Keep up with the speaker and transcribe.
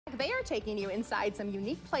they are taking you inside some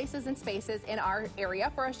unique places and spaces in our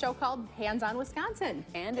area for a show called Hands on Wisconsin.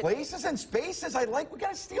 And Places and spaces, we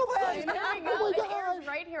gotta steal that. there we go. It airs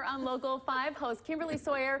right here on Local 5. Host Kimberly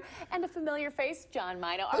Sawyer and a familiar face, John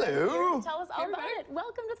Mino. Hello. Tell us all about it.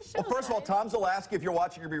 Welcome to the show. Well, first of all, guys. Tom Zalaski, if you're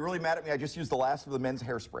watching, you'll be really mad at me. I just used the last of the men's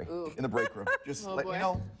hairspray in the break room. Just let you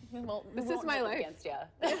know. This is my life. Against you.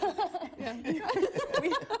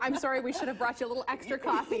 I'm sorry, we should have brought you a little extra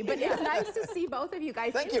coffee, but it's nice to see both of you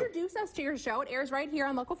guys. Thank you. Introduce us to your show. It airs right here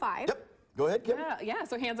on Local 5. Yep. Go ahead, Kim. Yeah,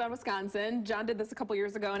 so Hands on Wisconsin. John did this a couple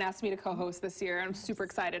years ago and asked me to co-host this year. I'm super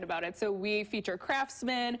excited about it. So we feature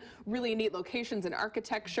craftsmen, really neat locations in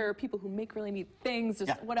architecture, people who make really neat things.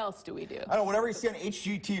 Just what else do we do? I don't know, whenever you see on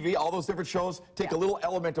HGTV, all those different shows, take a little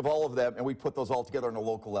element of all of them, and we put those all together on a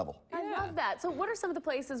local level. I love that. So what are some of the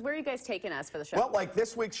places, where are you guys taking us for the show? Well, like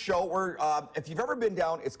this week's show, we're, if you've ever been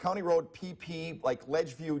down, it's County Road PP, like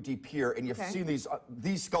Ledgeview, De Pere, and you've seen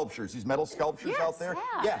these sculptures, these metal sculptures out there.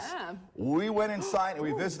 Yeah. Yes. Yeah. We went inside and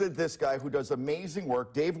we visited this guy who does amazing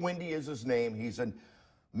work. Dave Windy is his name. He's a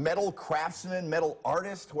metal craftsman, metal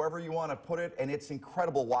artist, however you want to put it, and it's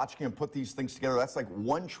incredible watching him put these things together. That's like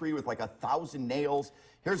one tree with like 1,000 nails.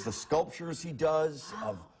 Here's the sculptures he does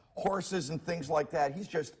of horses and things like that. He's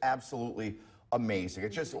just absolutely amazing.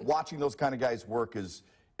 It's just watching those kind of guys work is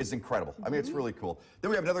incredible. I mean, it's really cool. Then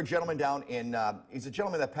we have another gentleman down in, he's a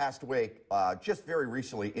gentleman that passed away just very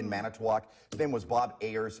recently in Manitowoc. His name was Bob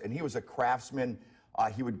Ayers, and he was a craftsman.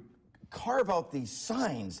 He would carve out these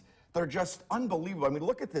signs that are just unbelievable. I mean,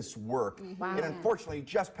 look at this work. And unfortunately, he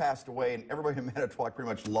just passed away, and everybody in Manitowoc pretty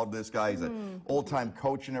much loved this guy. He's an old-time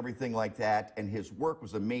coach and everything like that, and his work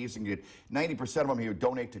was amazing. 90% of them he would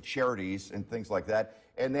donate to charities and things like that.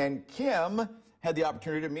 And then Kim had the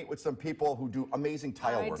opportunity to meet with some people who do amazing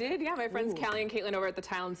tile work. I did, yeah. My friends Callie and Caitlin over at the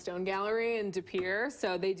Tile and Stone Gallery in De Pere.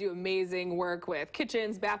 So they do amazing work with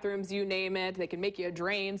kitchens, bathrooms, you name it. They can make you a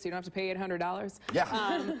drain so you don't have to pay $800.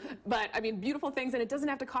 Yeah. But I mean, beautiful things, and it doesn't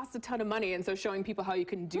have to cost a ton of money. And so showing people how you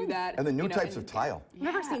can do that. And the new types of tile. I've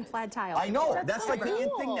never seen plaid tile. I know. That's like the in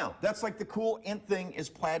thing now. That's like the cool in thing is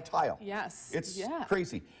plaid tile. Yes. It's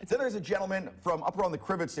crazy. Then there's a gentleman from up around the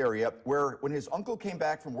Crivets area where when his uncle came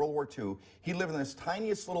back from World War II, he lived in this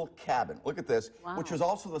tiniest little cabin. Look at this, which was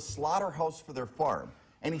also the slaughterhouse for their farm.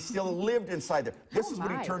 And he still lived inside there. This is what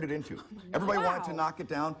he turned it into. Everybody wanted to knock it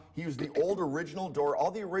down. He used the old original door, all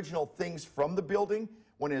the original things from the building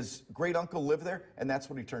when his great uncle lived there, and that's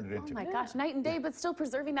what he turned it into. Oh my gosh, night and day, but still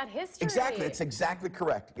preserving that history. Exactly, it's exactly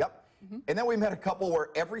correct. Yep. And then we met a couple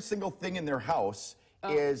where every single thing in their house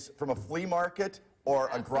is from a flea market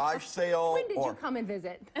or a garage sale. When did you come and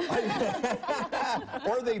visit?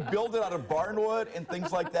 Or they build it out of barnwood and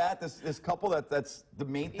things like that. This couple, that's the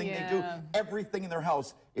main thing they do. Everything in their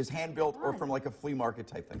house is hand-built or from like a flea market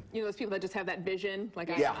type thing. You know those people that just have that vision?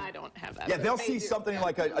 Like, I don't have that. Yeah, they'll see something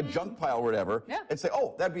like a junk pile or whatever and say,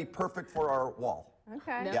 oh, that'd be perfect for our wall.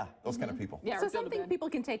 Okay. Yeah, those kind of people. Yeah, so something people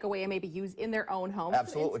can take away and maybe use in their own home.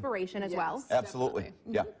 Absolutely. Inspiration as well. Absolutely.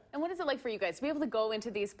 Yeah. And what is it like for you guys to be able to go into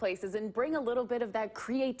these places and bring a little bit of that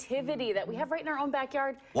creativity that we have right in our own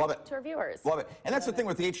backyard to our viewers? Love it. And that's the thing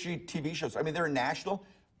with the HGTV shows. I mean, they're national.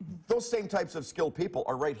 Those same types of skilled people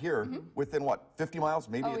are right here within, what, 50 miles?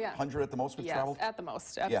 Maybe 100 at the most we've traveled? At the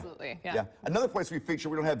most, absolutely. Yeah. Another place we feature,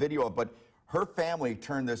 we don't have video of, but her family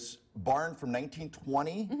turned this barn from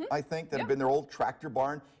 1920, I think, that had been their old tractor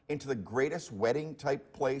barn, into the greatest wedding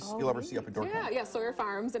type place you'll ever see up in Dork County. Yeah, Sawyer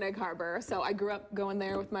Farms in Egg Harbor. So I grew up going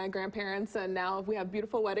there with my grandparents, and now we have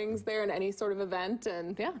beautiful weddings there and any sort of event.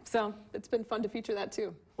 And yeah, so it's been fun to feature that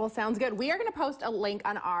too. Well, sounds good. We are going to post a link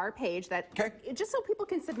on our page that just so people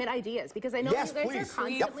can submit ideas, because I know you guys are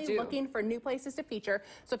constantly looking for new places to feature.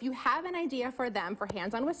 So if you have an idea for them for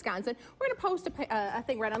Hands on Wisconsin, we're going to post a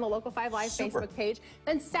thing right on the Local 5 Live Facebook page.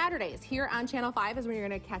 Then Saturdays here on Channel 5 is when you're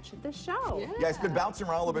going to catch the show. Yeah, it's been bouncing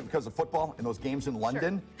around a little bit because of football and those games in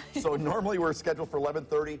London. So normally we're scheduled for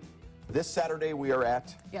 11:30. This Saturday we are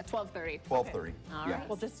at 12:30. 12:30. All right.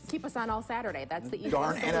 Well, just keep us on all Saturday. That's the easiest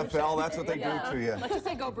Darn solution. NFL, that's what they do to you. Let's just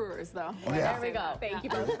say go Brewers, though. There we go. Thank you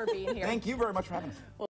both for being here. Thank you very much for having us.